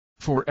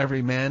 For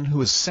every man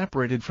who is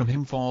separated from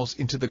him falls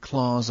into the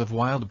claws of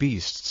wild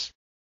beasts.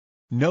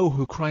 Know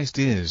who Christ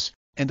is,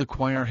 and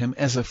acquire him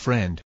as a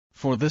friend,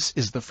 for this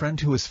is the friend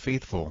who is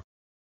faithful.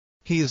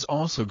 He is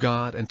also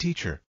God and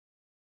teacher.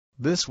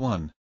 This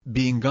one,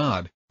 being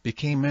God,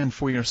 became man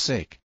for your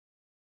sake.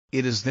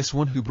 It is this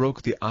one who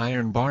broke the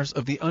iron bars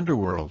of the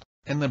underworld,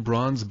 and the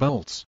bronze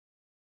bolts.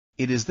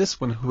 It is this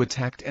one who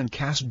attacked and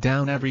cast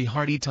down every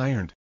hardy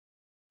tyrant.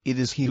 It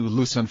is he who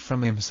loosened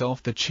from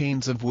himself the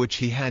chains of which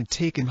he had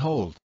taken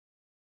hold.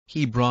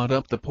 He brought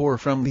up the poor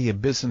from the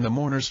abyss and the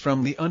mourners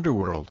from the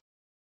underworld.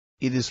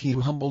 It is he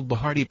who humbled the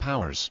hardy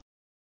powers.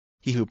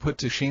 He who put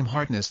to shame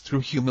hardness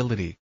through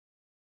humility.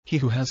 He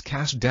who has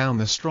cast down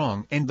the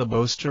strong and the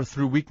boaster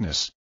through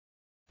weakness.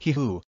 He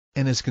who,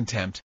 in his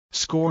contempt,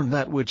 scorned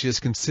that which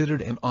is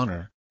considered an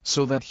honor,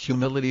 so that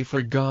humility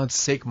for God's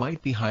sake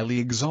might be highly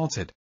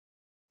exalted.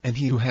 And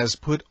he who has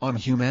put on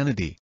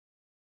humanity.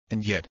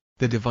 And yet,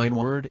 the divine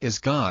word is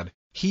God,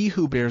 he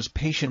who bears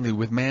patiently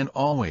with man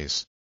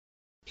always.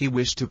 He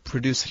wished to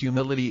produce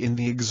humility in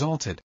the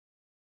exalted.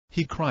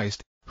 He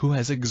Christ, who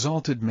has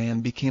exalted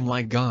man, became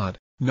like God,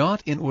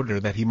 not in order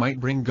that he might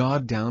bring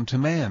God down to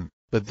man,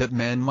 but that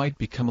man might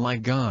become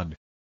like God.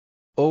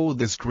 Oh,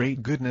 this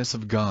great goodness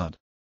of God!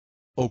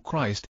 O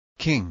Christ,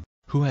 King,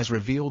 who has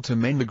revealed to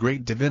men the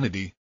great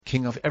divinity,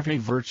 King of every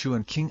virtue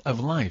and King of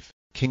life,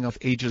 King of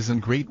ages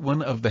and Great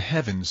One of the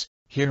heavens,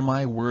 hear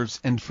my words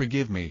and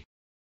forgive me.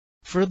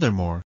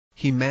 Furthermore,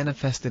 he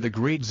manifested a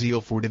great zeal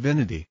for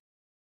divinity.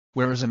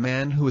 Whereas a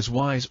man who is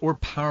wise or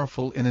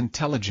powerful in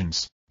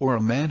intelligence, or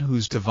a man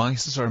whose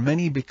devices are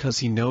many because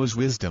he knows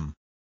wisdom,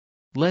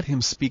 let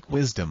him speak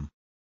wisdom.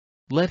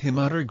 Let him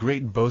utter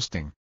great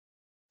boasting.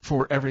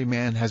 For every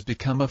man has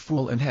become a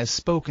fool and has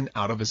spoken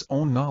out of his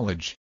own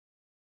knowledge.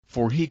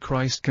 For he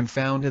Christ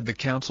confounded the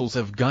counsels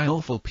of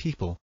guileful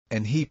people,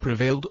 and he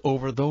prevailed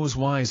over those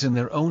wise in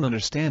their own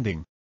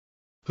understanding.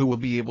 who will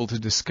be able to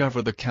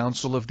discover the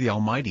counsel of the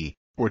Almighty,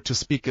 or to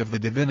speak of the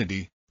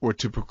divinity, or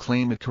to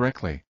proclaim it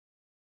correctly?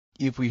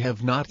 If we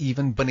have not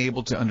even been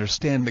able to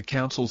understand the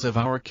counsels of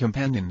our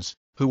companions,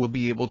 who will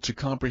be able to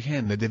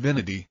comprehend the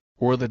divinity,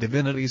 or the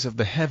divinities of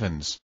the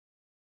heavens?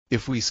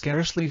 If we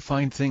scarcely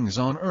find things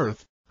on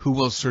earth, who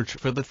will search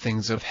for the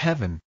things of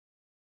heaven?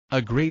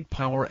 A great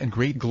power and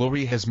great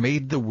glory has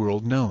made the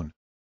world known.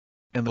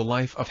 And the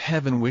life of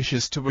heaven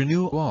wishes to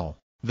renew all,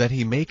 that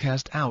he may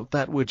cast out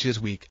that which is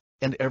weak,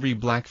 and every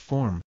black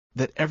form,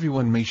 that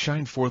everyone may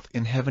shine forth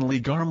in heavenly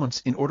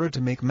garments in order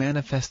to make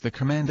manifest the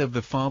command of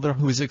the Father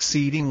who is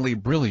exceedingly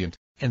brilliant,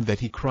 and that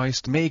he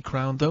Christ may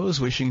crown those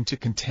wishing to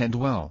contend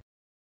well.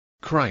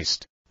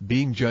 Christ,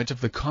 being judge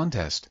of the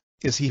contest,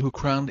 is he who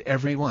crowned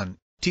everyone,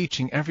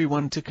 teaching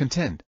everyone to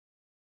contend.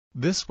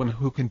 This one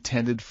who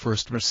contended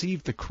first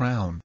received the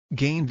crown,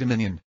 gained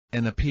dominion,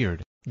 and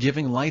appeared,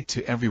 giving light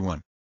to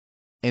everyone.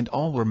 And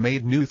all were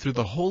made new through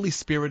the Holy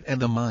Spirit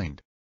and the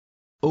mind.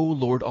 O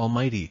Lord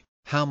Almighty,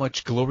 how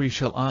much glory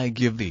shall I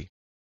give thee?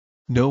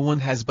 No one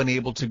has been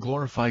able to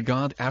glorify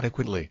God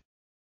adequately.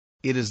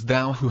 It is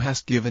thou who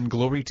hast given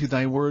glory to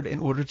thy word in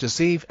order to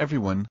save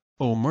everyone,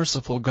 O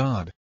merciful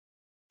God.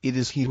 It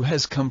is he who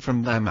has come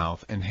from thy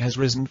mouth and has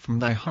risen from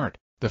thy heart,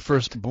 the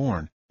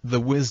firstborn, the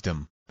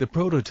wisdom, the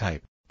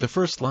prototype, the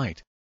first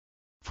light.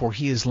 For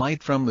he is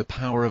light from the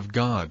power of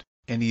God,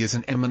 and he is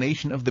an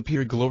emanation of the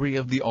pure glory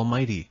of the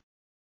Almighty.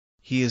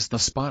 He is the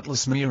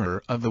spotless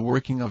mirror of the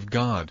working of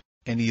God,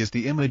 and he is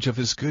the image of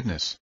his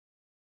goodness.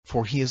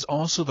 For he is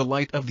also the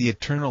light of the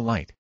eternal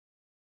light.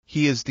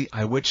 He is the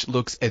eye which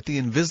looks at the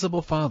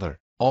invisible Father,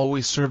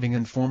 always serving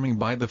and forming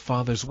by the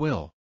Father's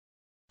will.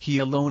 He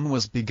alone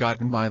was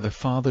begotten by the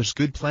Father's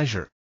good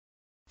pleasure.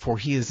 For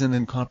he is an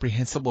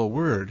incomprehensible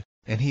word,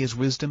 and he is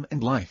wisdom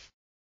and life.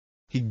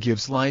 He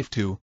gives life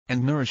to,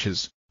 and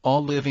nourishes,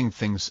 all living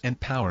things and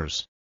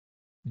powers.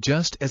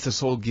 Just as the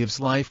soul gives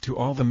life to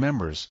all the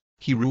members,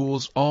 he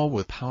rules all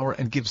with power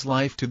and gives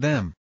life to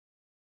them.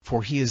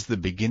 For he is the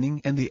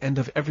beginning and the end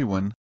of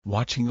everyone,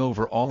 watching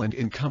over all and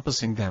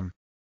encompassing them.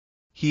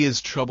 He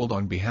is troubled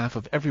on behalf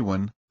of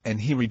everyone, and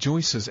he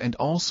rejoices and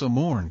also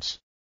mourns.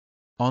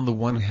 On the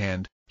one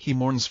hand, he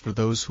mourns for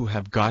those who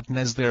have gotten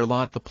as their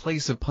lot the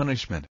place of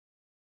punishment.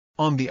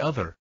 On the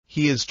other,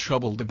 he is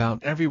troubled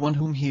about everyone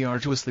whom he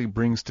arduously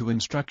brings to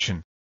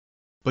instruction.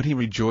 But he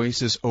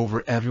rejoices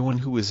over everyone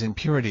who is in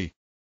purity.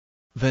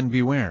 Then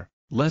beware,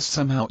 lest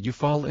somehow you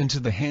fall into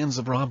the hands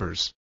of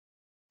robbers.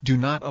 Do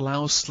not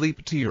allow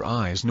sleep to your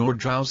eyes nor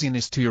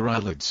drowsiness to your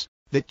eyelids,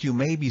 that you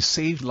may be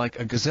saved like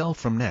a gazelle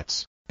from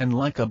nets, and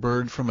like a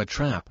bird from a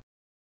trap.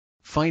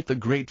 Fight the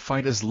great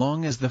fight as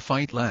long as the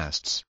fight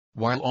lasts,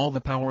 while all the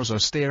powers are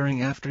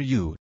staring after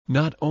you,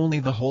 not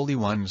only the holy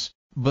ones,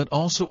 but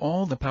also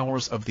all the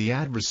powers of the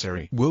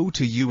adversary. Woe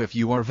to you if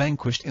you are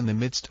vanquished in the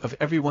midst of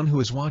everyone who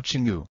is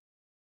watching you.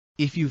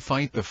 If you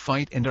fight the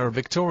fight and are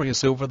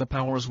victorious over the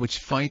powers which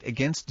fight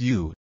against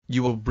you,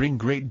 you will bring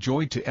great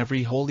joy to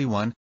every holy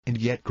one, and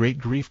yet great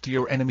grief to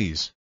your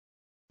enemies.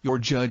 Your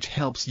judge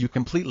helps you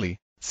completely,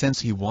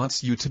 since he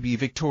wants you to be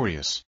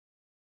victorious.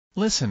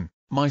 Listen,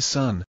 my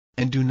son,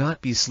 and do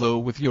not be slow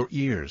with your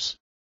ears.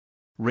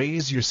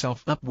 Raise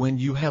yourself up when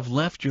you have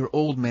left your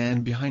old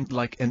man behind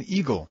like an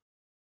eagle.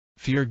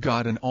 Fear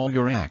God in all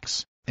your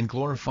acts, and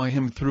glorify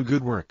him through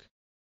good work.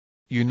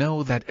 You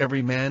know that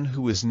every man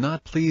who is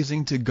not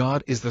pleasing to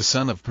God is the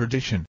son of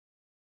perdition.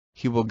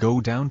 He will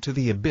go down to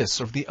the abyss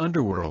of the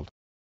underworld.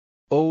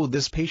 Oh,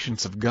 this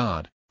patience of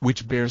God,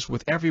 which bears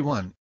with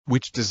everyone,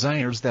 which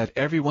desires that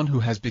everyone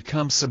who has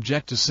become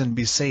subject to sin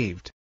be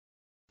saved.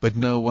 But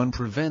no one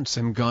prevents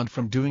him God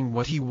from doing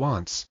what he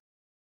wants.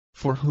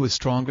 For who is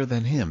stronger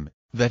than him,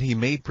 that he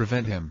may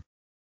prevent him?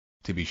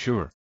 To be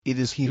sure, it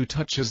is he who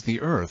touches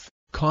the earth,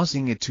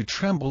 causing it to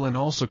tremble and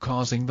also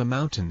causing the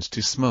mountains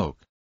to smoke.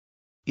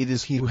 It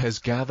is he who has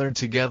gathered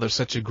together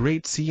such a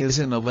great sea as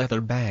in a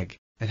leather bag,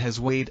 and has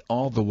weighed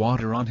all the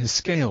water on his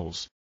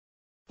scales.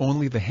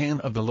 Only the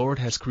hand of the Lord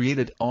has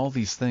created all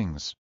these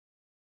things.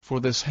 For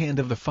this hand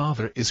of the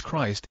Father is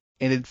Christ,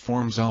 and it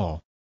forms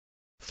all.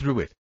 Through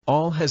it,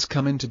 all has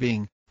come into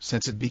being,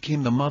 since it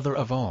became the mother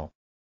of all.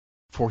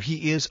 For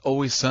he is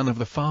always Son of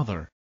the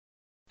Father.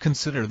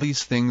 Consider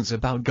these things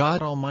about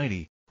God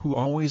Almighty, who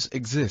always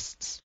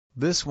exists.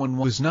 This one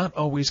was not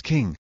always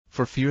king,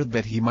 for fear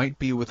that he might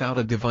be without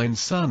a divine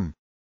son.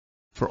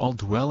 For all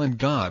dwell in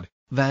God,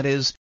 that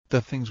is,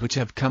 the things which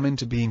have come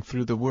into being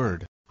through the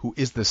Word, who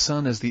is the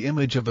Son as the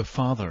image of the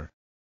Father.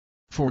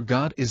 For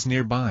God is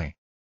nearby.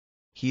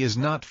 He is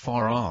not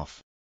far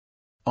off.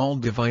 All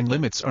divine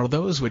limits are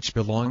those which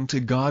belong to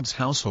God's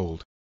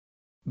household.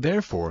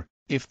 Therefore,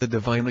 if the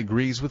divine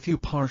agrees with you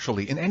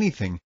partially in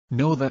anything,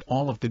 know that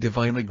all of the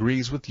divine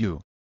agrees with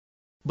you.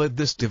 But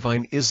this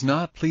divine is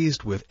not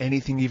pleased with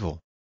anything evil.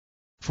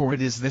 For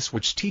it is this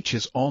which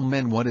teaches all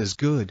men what is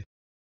good.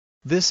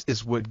 This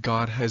is what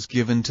God has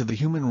given to the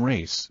human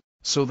race,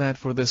 so that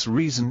for this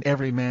reason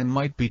every man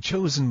might be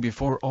chosen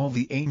before all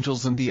the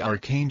angels and the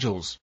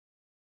archangels.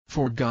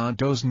 For God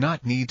does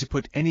not need to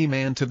put any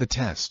man to the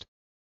test.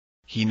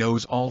 He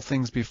knows all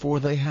things before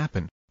they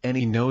happen, and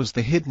he knows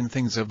the hidden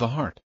things of the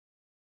heart.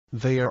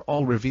 They are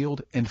all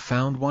revealed and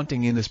found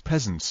wanting in his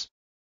presence.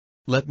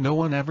 Let no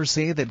one ever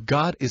say that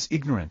God is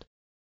ignorant.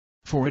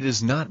 For it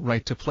is not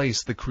right to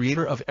place the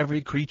Creator of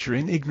every creature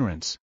in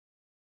ignorance.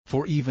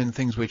 For even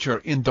things which are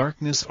in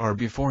darkness are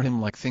before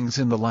him like things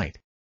in the light.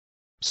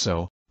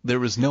 So,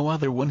 there is no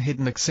other one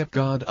hidden except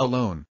God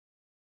alone.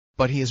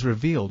 But he is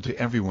revealed to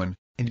everyone,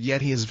 and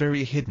yet he is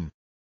very hidden.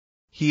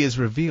 He is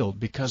revealed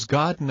because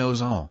God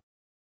knows all.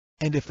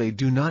 And if they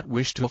do not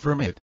wish to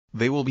affirm it,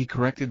 they will be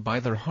corrected by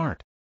their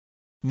heart.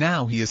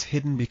 Now he is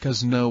hidden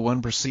because no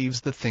one perceives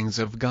the things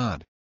of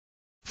God.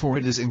 For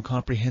it is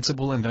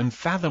incomprehensible and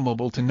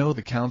unfathomable to know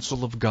the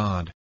counsel of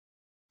God.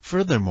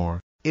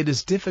 Furthermore, it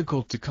is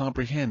difficult to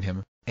comprehend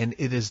him, and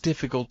it is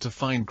difficult to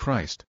find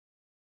Christ.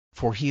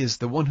 For he is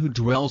the one who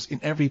dwells in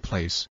every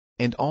place,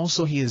 and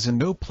also he is in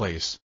no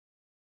place.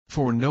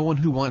 For no one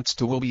who wants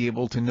to will be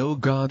able to know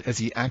God as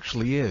he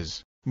actually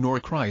is,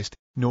 nor Christ,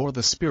 nor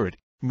the Spirit,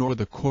 nor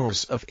the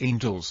chorus of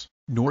angels,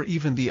 nor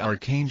even the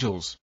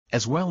archangels,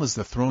 as well as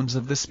the thrones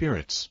of the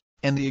spirits,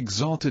 and the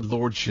exalted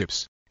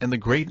lordships, and the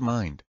great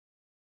mind.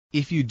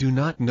 If you do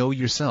not know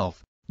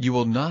yourself, you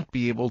will not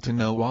be able to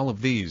know all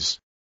of these.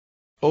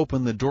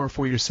 Open the door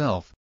for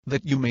yourself,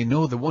 that you may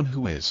know the one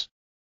who is.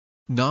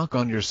 Knock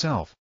on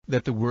yourself,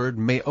 that the word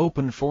may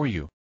open for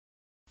you.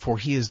 For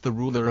he is the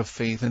ruler of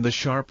faith and the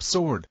sharp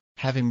sword,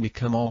 having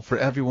become all for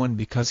everyone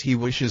because he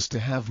wishes to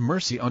have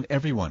mercy on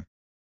everyone.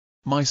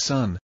 My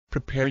son,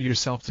 prepare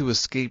yourself to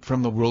escape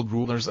from the world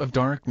rulers of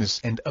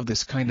darkness and of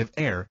this kind of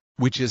air,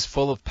 which is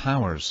full of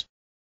powers.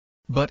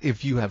 But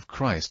if you have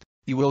Christ,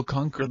 you will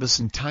conquer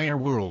this entire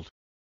world.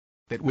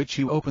 That which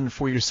you open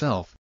for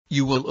yourself,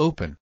 you will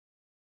open.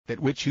 That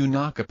which you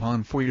knock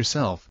upon for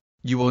yourself,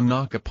 you will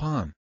knock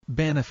upon,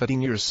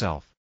 benefiting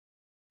yourself.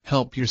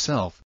 Help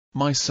yourself,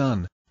 my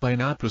son, by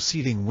not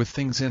proceeding with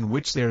things in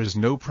which there is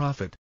no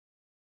profit.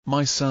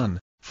 My son,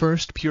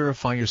 first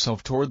purify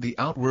yourself toward the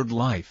outward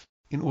life,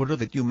 in order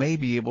that you may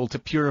be able to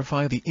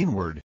purify the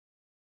inward.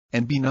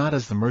 And be not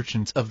as the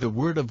merchants of the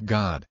word of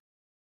God.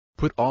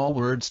 Put all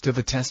words to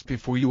the test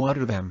before you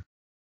utter them.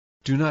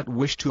 Do not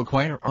wish to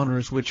acquire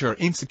honors which are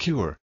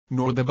insecure,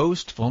 nor the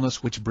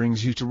boastfulness which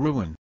brings you to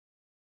ruin.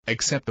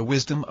 Accept the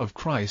wisdom of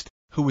Christ,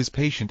 who is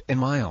patient and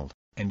mild,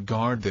 and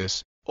guard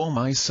this, O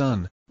my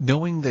son,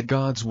 knowing that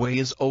God's way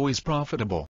is always profitable.